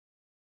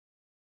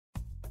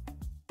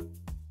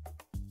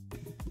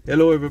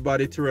Hello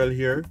everybody, Terrell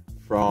here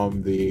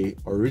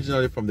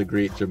originally from the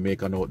Great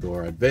Jamaican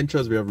Outdoor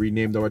Adventures. We have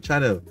renamed our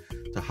channel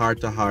to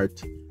Heart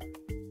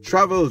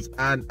Travels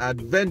and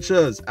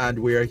Adventures, and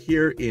we are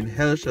here in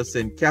Hellshire,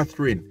 St.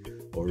 Catherine,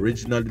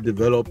 originally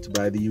developed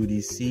by the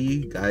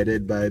UDC,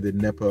 guided by the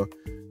NEPA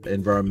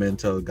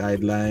environmental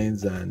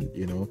guidelines, and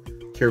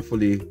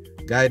carefully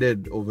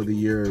guided over the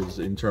years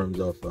in terms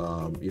of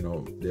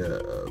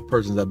the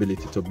person's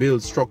ability to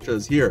build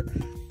structures here.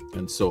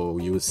 And so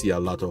you will see a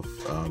lot of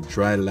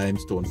dry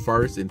limestone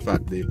forest. In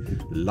fact, the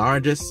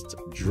largest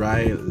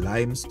dry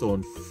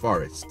limestone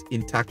forest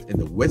intact in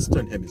the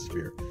Western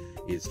Hemisphere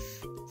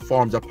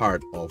forms a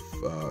part of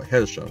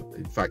Hellshire.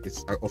 In fact,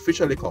 it's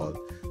officially called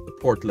the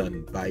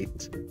Portland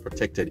Bight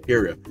Protected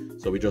Area.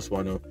 So we just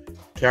want to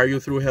carry you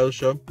through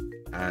Hellshire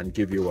and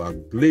give you a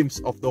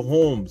glimpse of the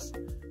homes.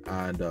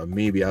 And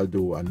maybe I'll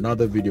do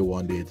another video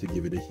one day to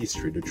give you the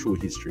history, the true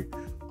history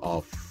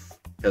of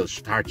Hellshire.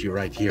 Start you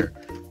right here.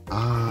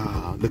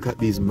 Look at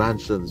these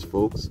mansions,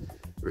 folks.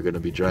 We're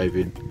gonna be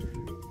driving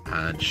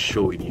and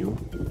showing you.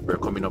 We're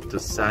coming up to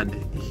Sand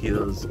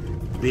Hills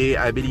Bay,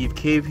 I believe.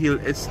 Cave Hill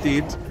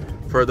Estate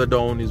further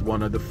down is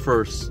one of the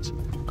first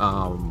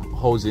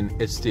housing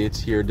estates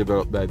here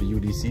developed by the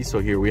UDC. So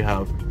here we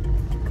have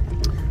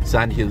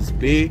Sand Hills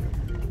Bay.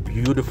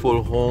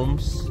 Beautiful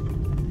homes,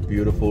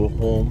 beautiful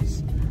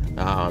homes.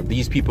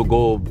 These people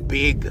go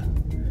big,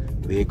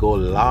 they go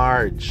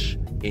large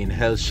in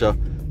Hellshire,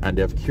 and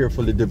they have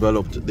carefully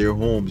developed their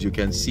homes. You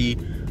can see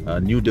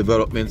new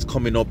developments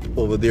coming up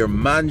over there.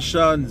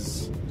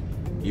 Mansions.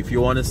 If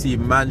you want to see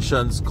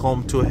mansions,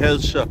 come to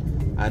Hellshire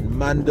and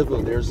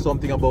Mandeville. There's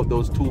something about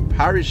those two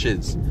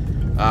parishes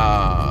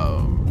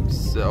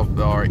of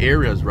our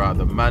areas,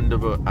 rather,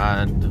 Mandeville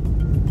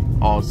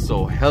and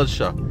also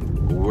Hellshire,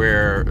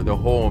 where the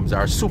homes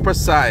are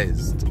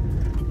supersized.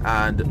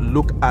 And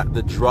look at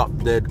the drop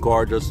dead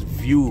gorgeous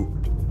view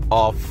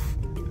of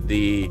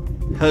the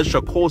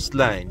Hellshire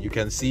coastline. You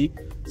can see,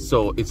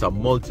 so it's a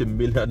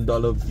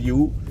multi-million-dollar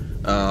view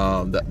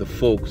that the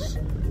folks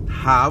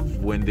have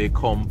when they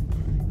come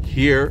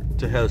here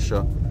to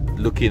Hellshire,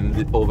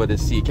 looking over the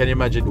sea. Can you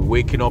imagine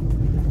waking up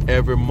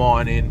every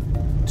morning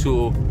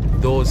to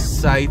those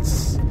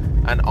sights,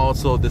 and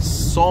also the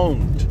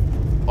sound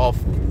of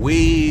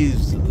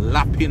waves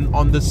lapping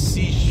on the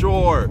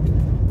seashore?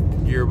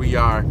 Here we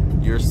are.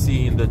 You're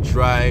seeing the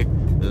dry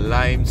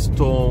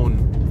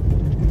limestone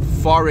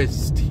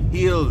forest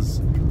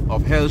hills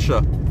of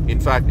Hellshire. In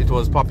fact, it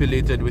was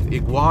populated with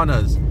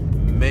iguanas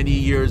many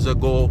years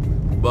ago,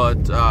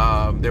 but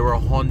they were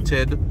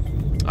hunted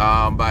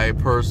by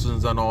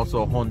persons and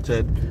also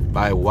hunted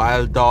by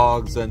wild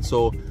dogs. And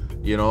so,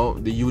 the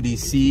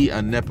UDC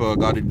and NEPA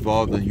got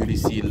involved, and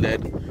UDC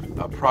led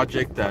a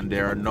project, and they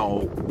are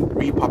now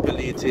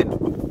repopulating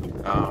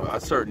a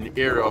certain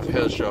area of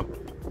Hellshire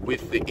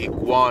with the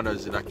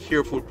iguanas in a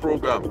careful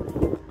program,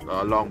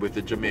 along with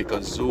the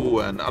Jamaica Zoo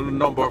and a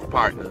number of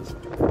partners.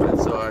 And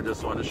so I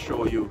just want to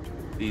show you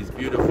these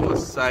beautiful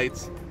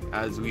sights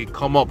as we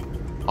come up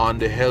on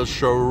the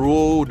Hellshire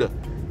Road,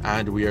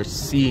 and we are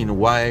seeing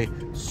why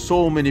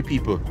so many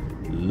people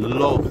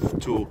love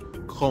to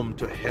come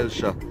to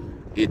Hellshire.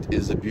 It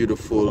is a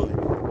beautifully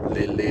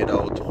laid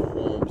out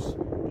homes.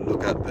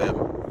 Look at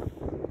them,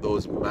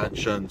 those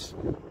mansions.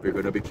 We're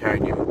going to be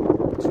carrying you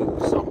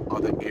to some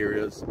other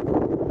areas.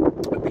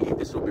 I believe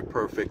this will be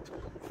perfect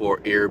for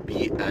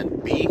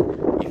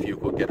Airbnb. If you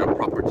could get a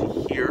property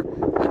here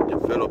and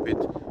develop it,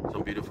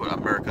 some beautiful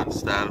American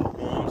style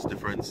homes,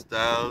 different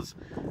styles.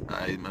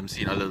 I'm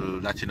seeing a little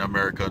Latin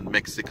American,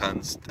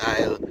 Mexican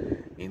style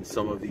in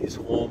some of these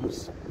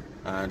homes,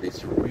 and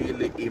it's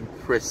really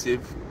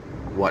impressive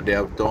what they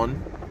have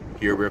done.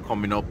 Here we're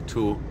coming up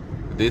to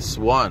this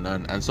one,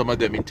 and some of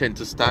them intend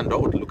to stand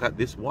out. Look at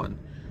this one.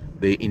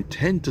 They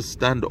intend to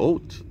stand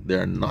out.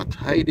 They're not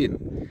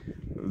hiding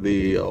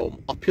the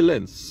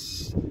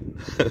opulence,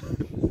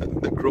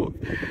 the growth.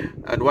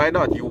 And why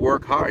not? You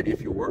work hard.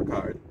 If you work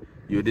hard,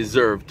 you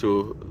deserve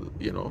to,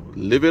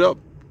 live it up.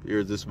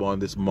 Here's this one,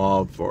 this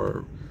mauve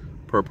for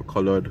purple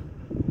colored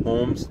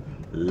homes.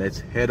 Let's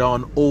head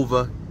on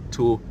over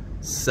to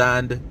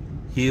Sand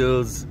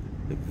Hills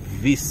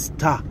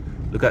Vista.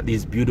 Look at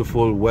these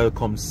beautiful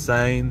welcome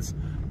signs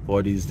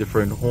for these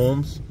different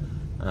homes.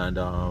 And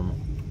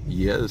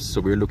yes,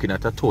 so we're looking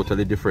at a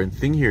totally different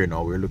thing here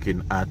now. We're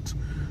looking at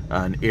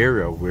an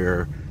area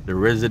where the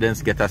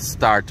residents get a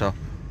starter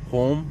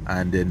home,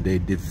 and then they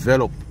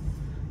develop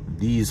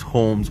these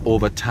homes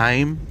over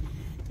time.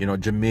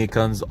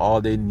 Jamaicans,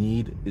 all they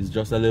need is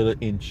just a little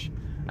inch,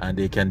 and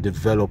they can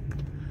develop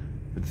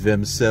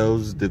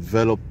themselves,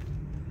 develop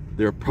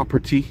their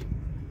property.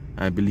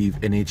 I believe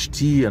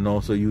NHT and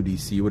also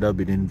UDC would have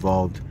been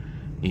involved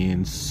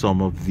in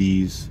some of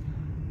these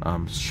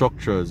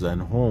structures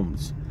and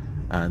homes.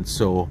 And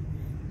so,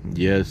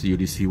 yes,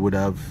 UDC would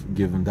have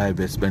given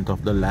divestment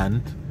of the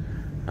land,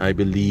 I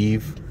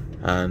believe,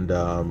 and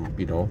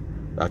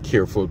a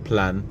careful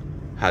plan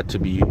had to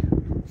be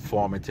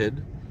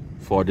formatted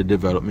for the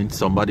development.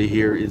 Somebody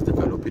here is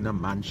developing a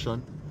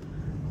mansion,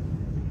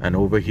 and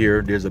over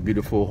here there's a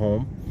beautiful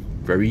home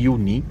very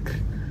unique.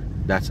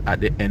 That's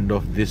at the end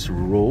of this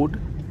road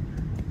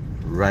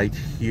right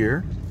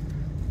here.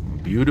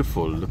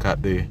 Beautiful. Look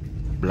at the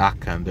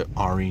black and the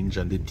orange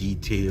and the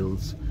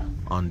details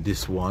on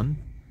this one.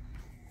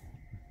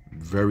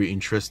 Very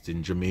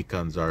interesting.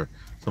 Jamaicans are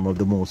some of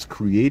the most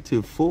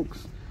creative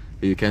folks.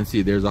 You can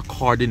see there's a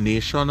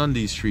coordination on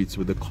these streets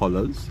with the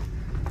colors.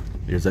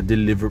 There's a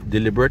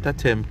deliberate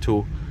attempt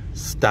to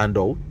stand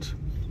out,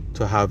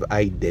 to have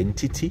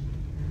identity,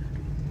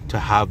 to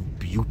have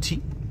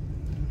beauty,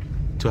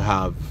 to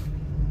have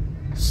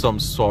some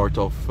sort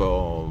of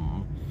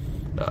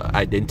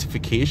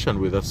identification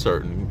with a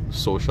certain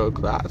social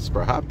class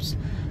perhaps.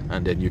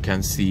 And then you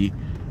can see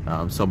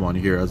someone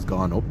here has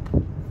gone up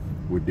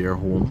with their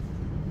home,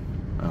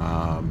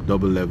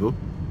 double level,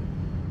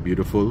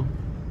 beautiful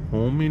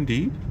home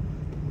indeed,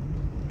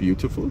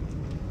 beautiful.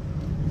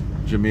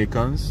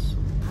 Jamaicans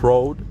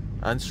proud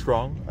and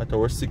strong at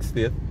our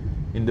 60th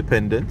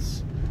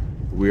independence.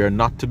 We are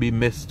not to be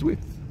messed with.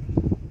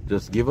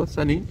 Just give us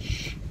an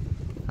inch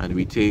and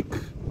we take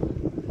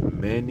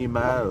many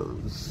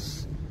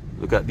miles.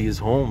 Look at these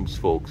homes,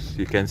 folks.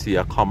 You can see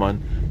a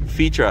common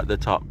feature at the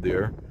top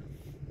there,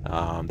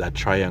 that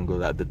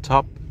triangle at the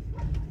top.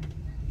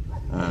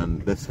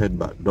 And let's head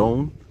back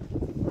down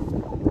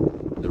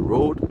the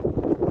road.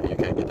 You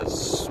can get a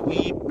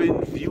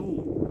sweeping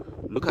view.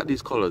 Look at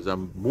these colors.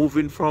 I'm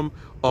moving from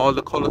all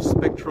the color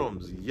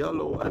spectrums,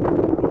 yellow and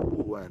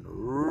blue and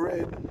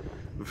red.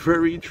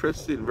 Very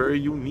interesting, very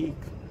unique.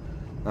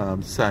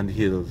 Sand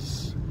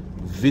Hills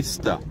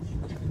Vista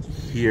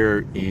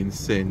here in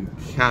St.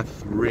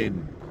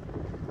 Catherine,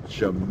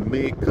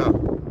 Jamaica.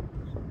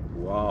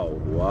 Wow,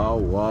 wow,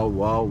 wow,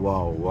 wow,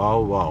 wow, wow,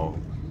 wow.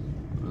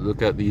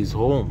 Look at these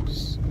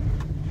homes.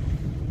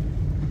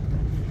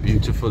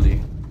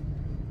 Beautifully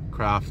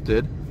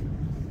crafted.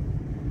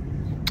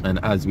 And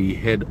as we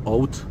head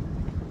out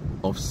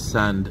of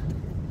Sand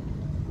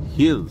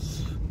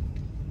Hills,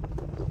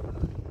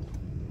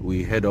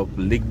 we head up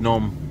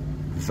Lignum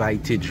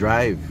Vitae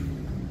Drive.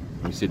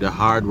 You see the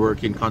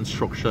hard-working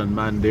construction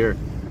man there.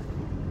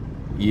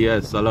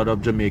 Yes, a lot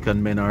of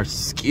Jamaican men are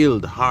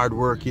skilled,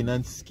 hard-working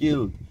and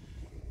skilled.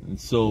 And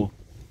so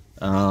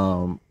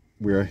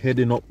we're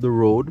heading up the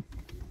road,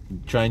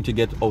 trying to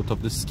get out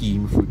of the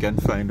scheme if we can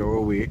find our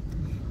way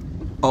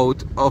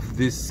out of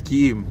this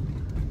scheme.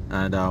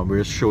 And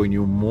we're showing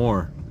you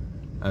more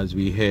as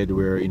we head.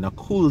 We're in a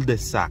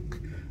cul-de-sac,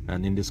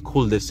 and in this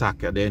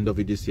cul-de-sac at the end of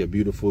it you see a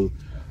beautiful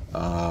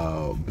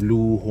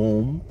blue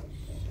home.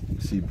 You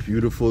see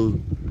beautiful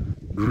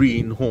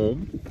green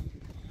home.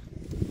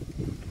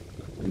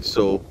 And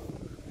so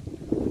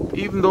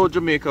even though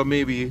Jamaica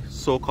may be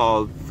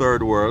so-called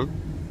third world,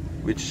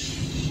 which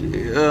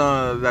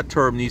that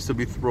term needs to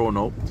be thrown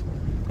out,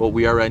 but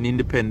we are an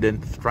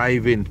independent,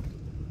 thriving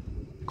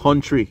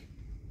country,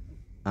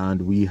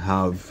 and we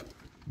have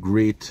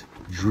great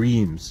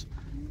dreams,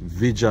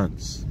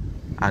 visions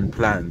and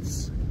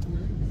plans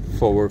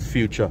for our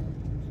future.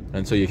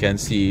 And so you can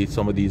see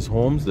some of these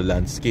homes, the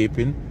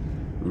landscaping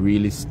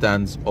really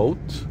stands out.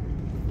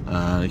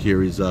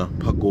 Here is a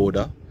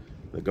pagoda,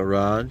 the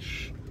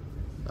garage,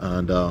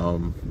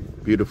 and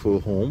beautiful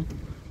home.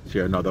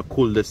 Here another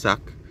cul-de-sac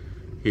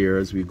here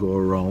as we go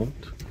around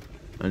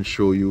and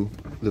show you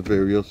the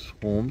various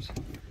homes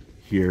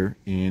here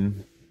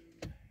in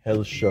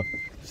Hellshire,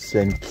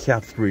 St.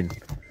 Catherine.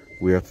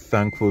 We are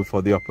thankful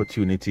for the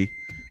opportunity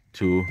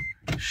to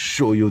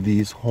show you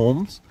these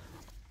homes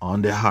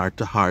on the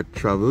heart-to-heart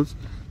travels.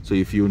 So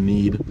if you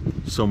need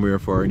somewhere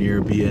for an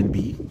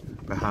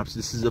Airbnb, perhaps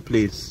this is a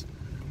place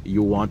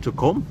you want to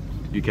come,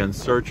 you can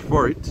search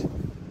for it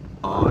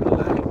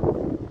online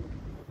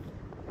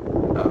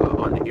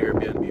on the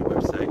Airbnb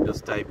website.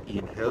 Just type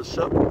in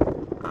Hellshire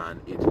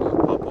and it will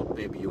pop up.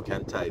 Maybe you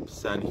can type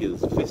Sand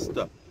Hills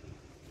Vista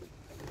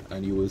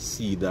and you will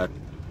see that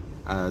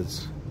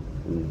as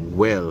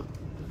well.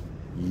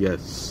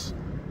 Yes,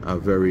 a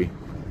very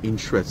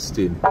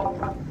interesting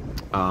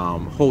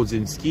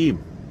housing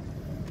scheme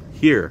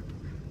here,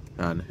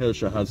 and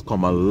Hellshire has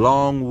come a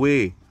long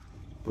way.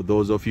 For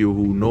those of you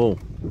who know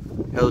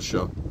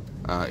Hellshire,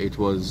 it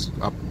was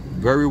a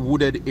very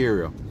wooded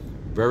area,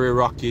 very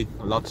rocky,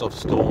 lots of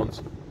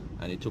stones,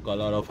 and it took a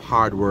lot of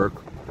hard work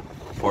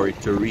for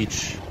it to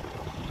reach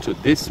to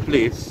this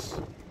place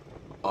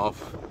of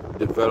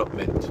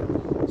development.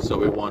 So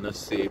we want to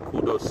say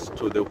kudos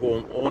to the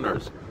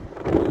homeowners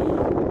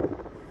who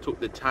took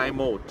the time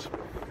out,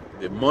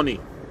 the money,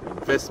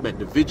 investment,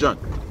 the vision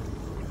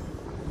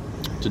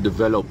to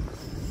develop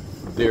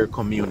their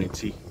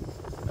community.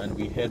 And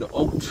we head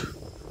out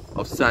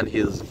of Sand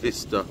Hills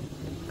Vista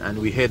and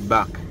we head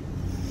back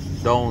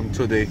down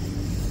to the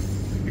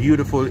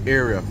beautiful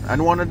area.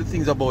 And one of the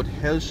things about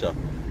Hellshire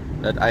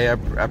that I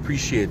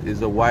appreciate is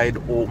the wide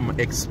open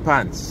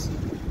expanse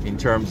in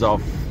terms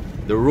of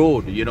the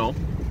road. You know,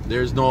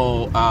 there's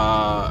no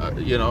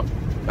you know,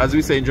 as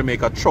we say in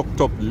Jamaica, trucked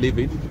up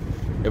living.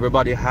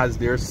 Everybody has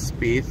their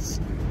space,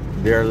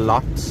 their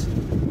lot,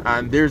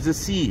 and there's the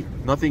sea.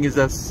 Nothing is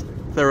as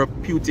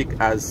therapeutic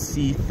as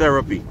sea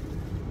therapy.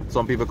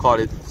 Some people call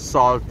it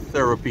salt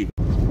therapy.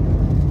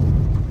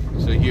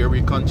 So here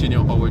we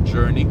continue our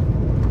journey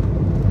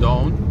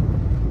down.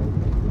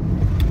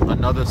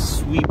 Another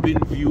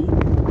sweeping view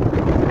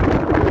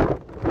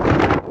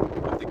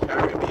of the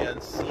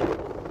Caribbean Sea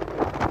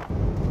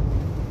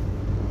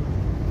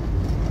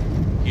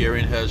here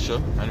in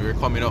Hellshire, and we're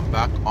coming up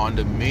back on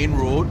the main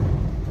road.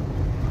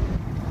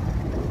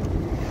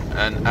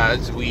 And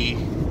as we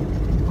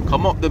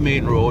come up the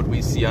main road,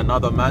 we see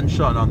another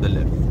mansion on the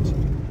left.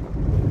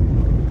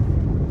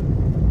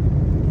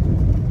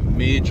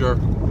 Major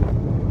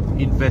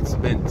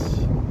investment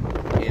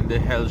in the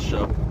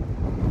Hellshire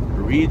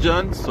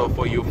region. So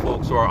for you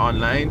folks who are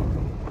online,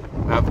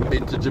 who haven't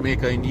been to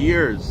Jamaica in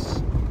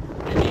years,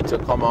 you need to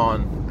come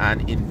on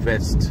and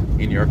invest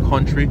in your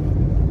country.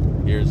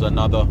 Here's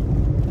another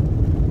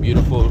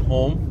beautiful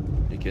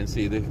home. You can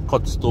see the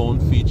cut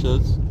stone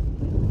features.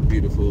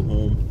 Beautiful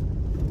home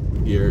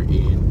here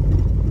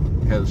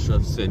in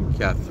Hellshire, St.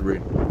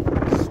 Catherine.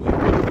 Sweet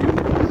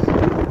views.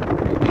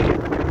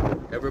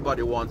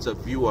 Everybody wants a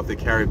view of the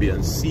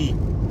Caribbean Sea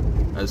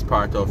as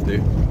part of the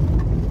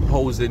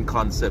housing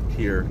concept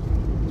here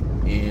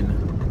in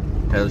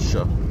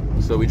Hellshire.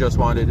 So we just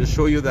wanted to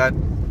show you that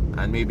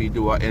and maybe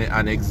do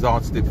an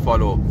exhaustive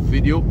follow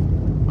video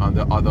on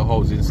the other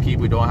housing scheme.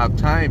 We don't have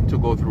time to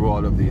go through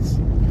all of this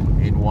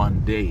in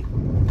one day.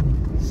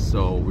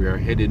 So we are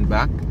heading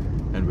back,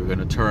 and we're going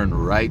to turn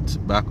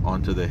right back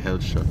onto the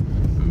Hellshire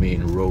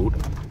main road.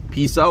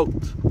 Peace out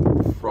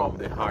from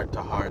the Heart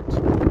to Heart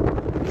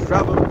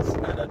Travels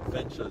and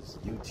Adventures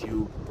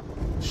YouTube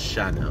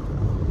channel.